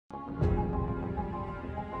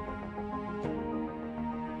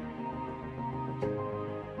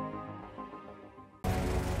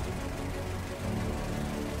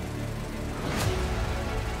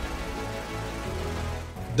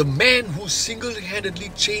The man who single-handedly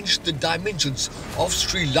changed the dimensions of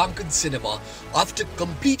Sri Lankan cinema after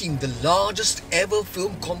completing the largest ever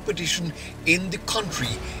film competition in the country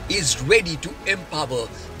is ready to empower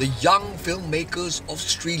the young filmmakers of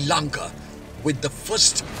Sri Lanka with the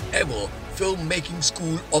first ever filmmaking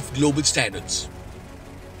school of global standards.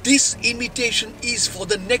 This invitation is for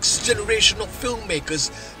the next generation of filmmakers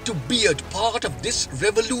to be a part of this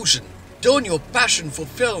revolution. Turn your passion for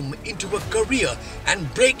film into a career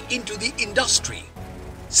and break into the industry.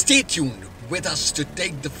 Stay tuned with us to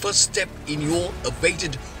take the first step in your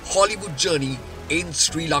awaited Hollywood journey in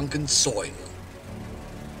Sri Lankan soil.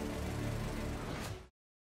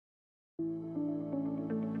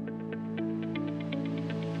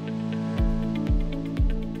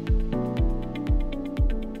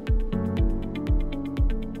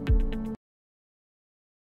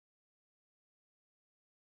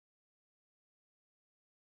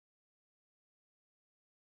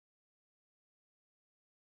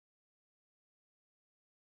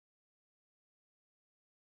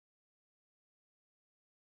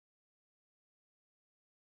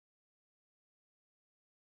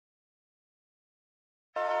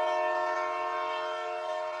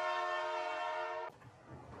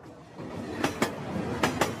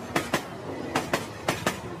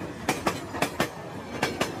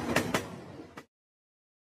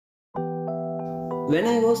 When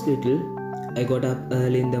I was little, I got up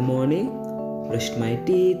early in the morning, brushed my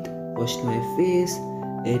teeth, washed my face,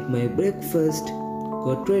 ate my breakfast,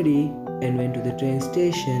 got ready and went to the train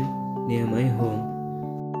station near my home.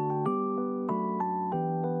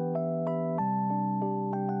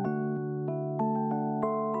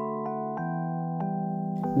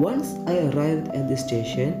 Once I arrived at the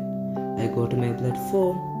station, I go to my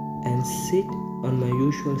platform and sit on my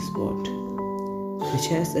usual spot, which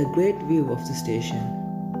has a great view of the station.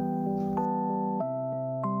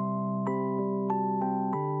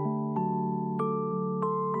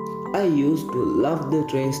 I used to love the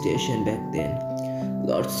train station back then.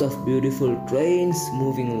 Lots of beautiful trains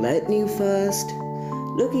moving lightning fast.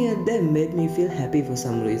 Looking at them made me feel happy for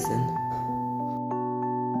some reason.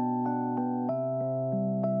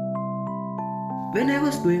 When I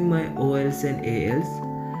was doing my OLs and ALs,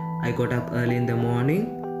 I got up early in the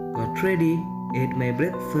morning, got ready, ate my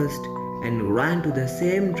breakfast and ran to the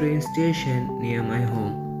same train station near my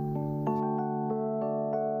home.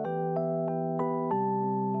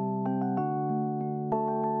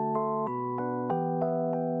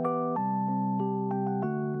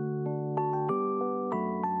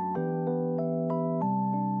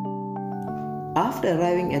 After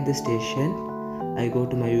arriving at the station, I go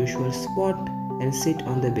to my usual spot and sit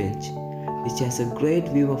on the bench, which has a great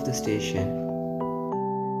view of the station.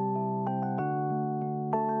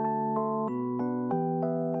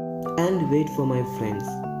 And wait for my friends.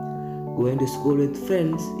 Going to school with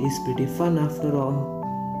friends is pretty fun after all.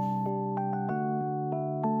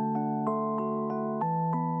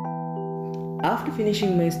 After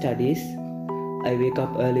finishing my studies, I wake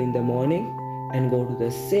up early in the morning and go to the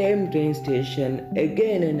same train station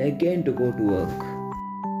again and again to go to work.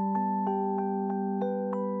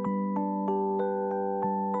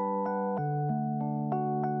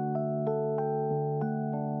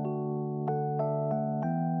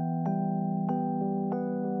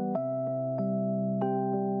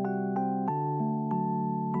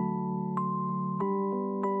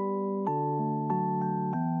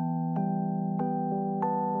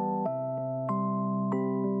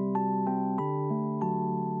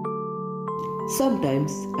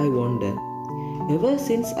 Sometimes I wonder, ever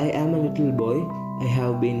since I am a little boy, I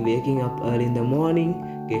have been waking up early in the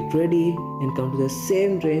morning, get ready and come to the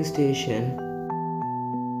same train station.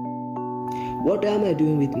 What am I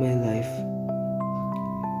doing with my life?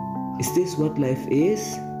 Is this what life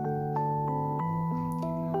is?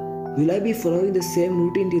 Will I be following the same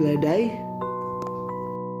routine till I die?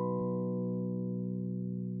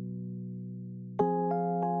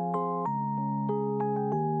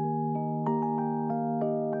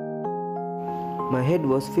 My head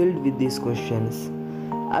was filled with these questions.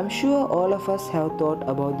 I'm sure all of us have thought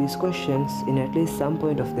about these questions in at least some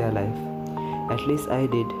point of their life. At least I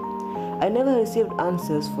did. I never received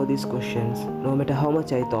answers for these questions, no matter how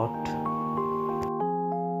much I thought.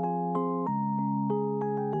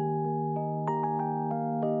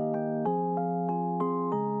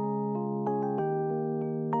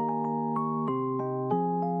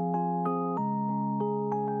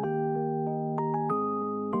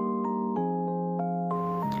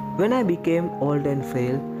 When I became old and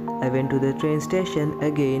frail, I went to the train station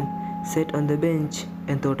again, sat on the bench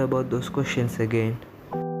and thought about those questions again.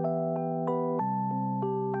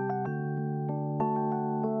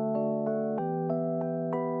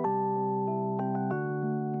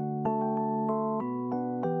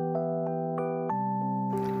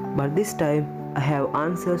 But this time, I have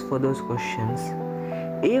answers for those questions.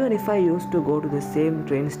 Even if I used to go to the same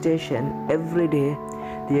train station every day,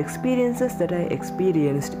 the experiences that I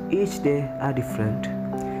experienced each day are different.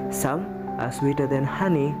 Some are sweeter than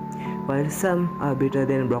honey, while some are bitter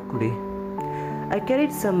than broccoli. I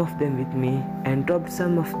carried some of them with me and dropped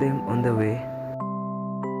some of them on the way.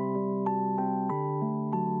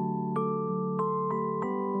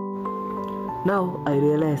 Now I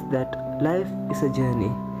realize that life is a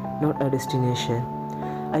journey, not a destination.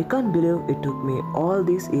 I can't believe it took me all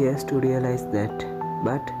these years to realize that.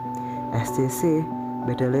 But as they say,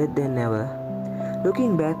 better late than never.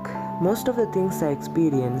 Looking back, most of the things I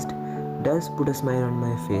experienced does put a smile on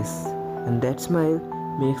my face, and that smile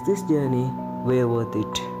makes this journey way worth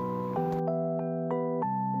it.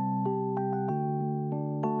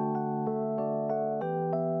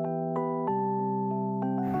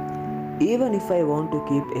 Even if I want to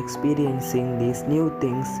keep experiencing these new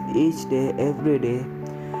things each day, every day,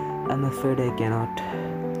 I'm afraid I cannot.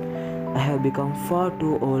 I have become far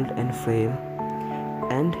too old and frail,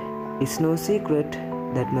 and it's no secret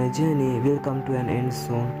that my journey will come to an end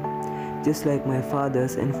soon, just like my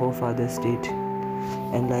fathers and forefathers did.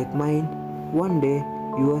 And like mine, one day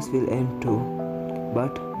yours will end too.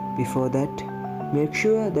 But before that, make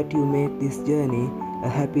sure that you make this journey a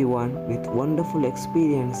happy one with wonderful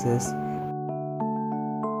experiences.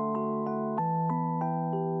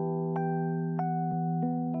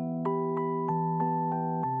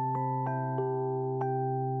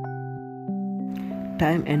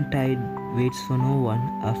 Time and tide waits for no one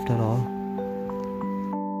after all.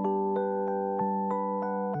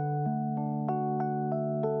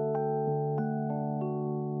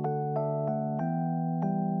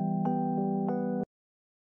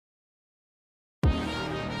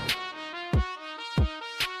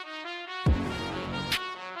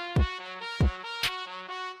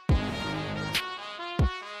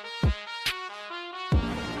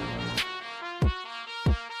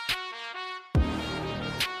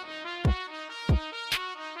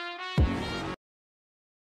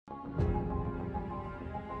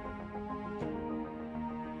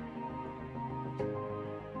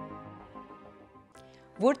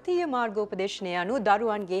 වෘත්තීය මාර්ගෝපදේශනය අනුව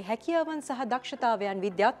දරුවන්ගේ හැකියාවන් සහ දක්ෂතාවයන්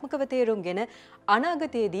විද්‍යාත්මකව තේරුම්ගෙන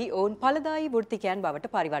අනාගතයේදී ඔවුන් ඵලදායී වෘත්තිකයන්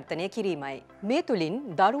බවට පරිවර්තනය කිරීමයි. මේ තුලින්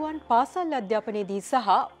දරුවන් පාසල් අධ්‍යාපනයේදී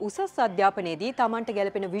සහ උසස් අධ්‍යාපනයේදී තමන්ට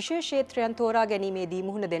ගැළපෙන විශේෂ ක්ෂේත්‍රයන් තෝරා ගැනීමේදී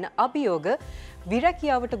මුහුණ දෙන අභියෝග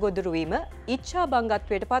විරැකියාවට ගොදුරු වීම, ඉච්ඡා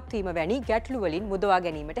බංගත්වයට පත්වීම වැනි ගැටලු වලින් මුදවා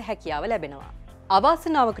ගැනීමට හැකියාව ලැබෙනවා.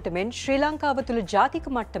 අවාසනාවකට මෙන් ශ්‍රී ලංකාව තුළ ජාතික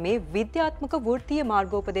මට්ටමේ විද්‍යාත්මක වෘත්තීය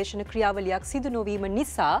මාර්ගෝපදේශන ක්‍රියාවලියක් සිදු නොවීම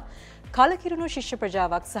නිසා කලකිරුණු ශිෂ්‍ය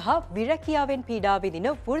ප්‍රජාවක් සහ විරැකියාවෙන් පීඩා විඳින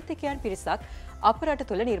වෘත්තිකයන් පිරිසක් අප රට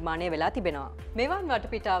තුළ නිර්මාණය වෙලා තිබෙනවා. මෙවන්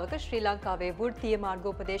වටපිටාවක ශ්‍රී ලංකාවේ වෘත්තීය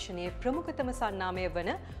මාර්ගෝපදේශනයේ ප්‍රමුඛතම සන්නාමය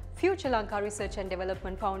වන future Lanka research and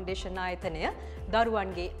development foundation ආයතනය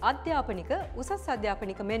දරුවන්ගේ අධ්‍යාපනික, උසස්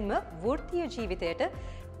අධ්‍යාපනික මෙන්ම වෘත්තීය ජීවිතයට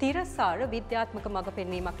තිරසාර විද්‍යාත්මක මඟ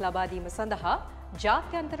පෙන්වීමක් ලබා දීම සඳහා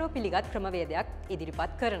ජාත්‍යන්තරව පිළිගත් ක්‍රමවේදයක්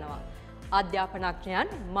ඉදිරිපත් කරනවා. අධ්‍යාපනඥයන්,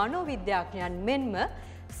 මනෝවිද්‍යාඥයන් මෙන්ම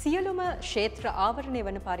සියලුම ක්ෂේත්‍ර ආවරණය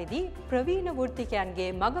වන පරිදි ප්‍රවීණ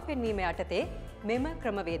වෘත්තිකයන්ගේ මඟ පෙන්වීම යටතේ මෙම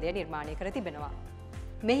ක්‍රමවේදය නිර්මාණය කර තිබෙනවා.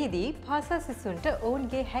 මෙහිදී පාසල් සිසුන්ට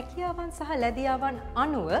ඔවුන්ගේ හැකියාවන් සහ ලැබියාවන්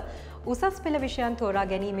අනුව උසස් පෙළ විෂයන් තෝරා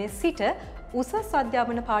ගැනීමේ සිට උසස්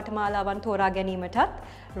අධ්‍යාපන පාඨමාලාවන් තෝරා ගැනීමටත්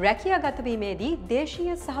රැකියාගත වීමේදී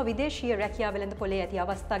දේශීය සහ විදේශීය රැකියා වෙළඳපොලේ ඇති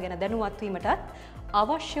අවස්ථා ගැන දැනුවත් වීමටත්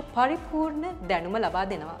අවශ්‍ය පරිපූර්ණ දැනුම ලබා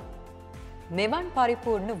දෙනවා. මෙවන්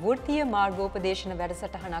පරිපූර්ණ වෘත්තීය මාර්ගෝපදේශන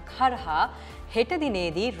වැඩසටහනක් හරහා හෙට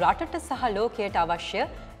දිනේදී රටට සහ ලෝකයට අවශ්‍ය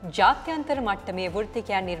ජාත්‍යන්තර මට්ටමේ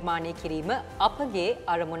වෘත්තිකයන් නිර්මාණය කිරීම අපගේ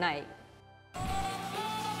අරමුණයි.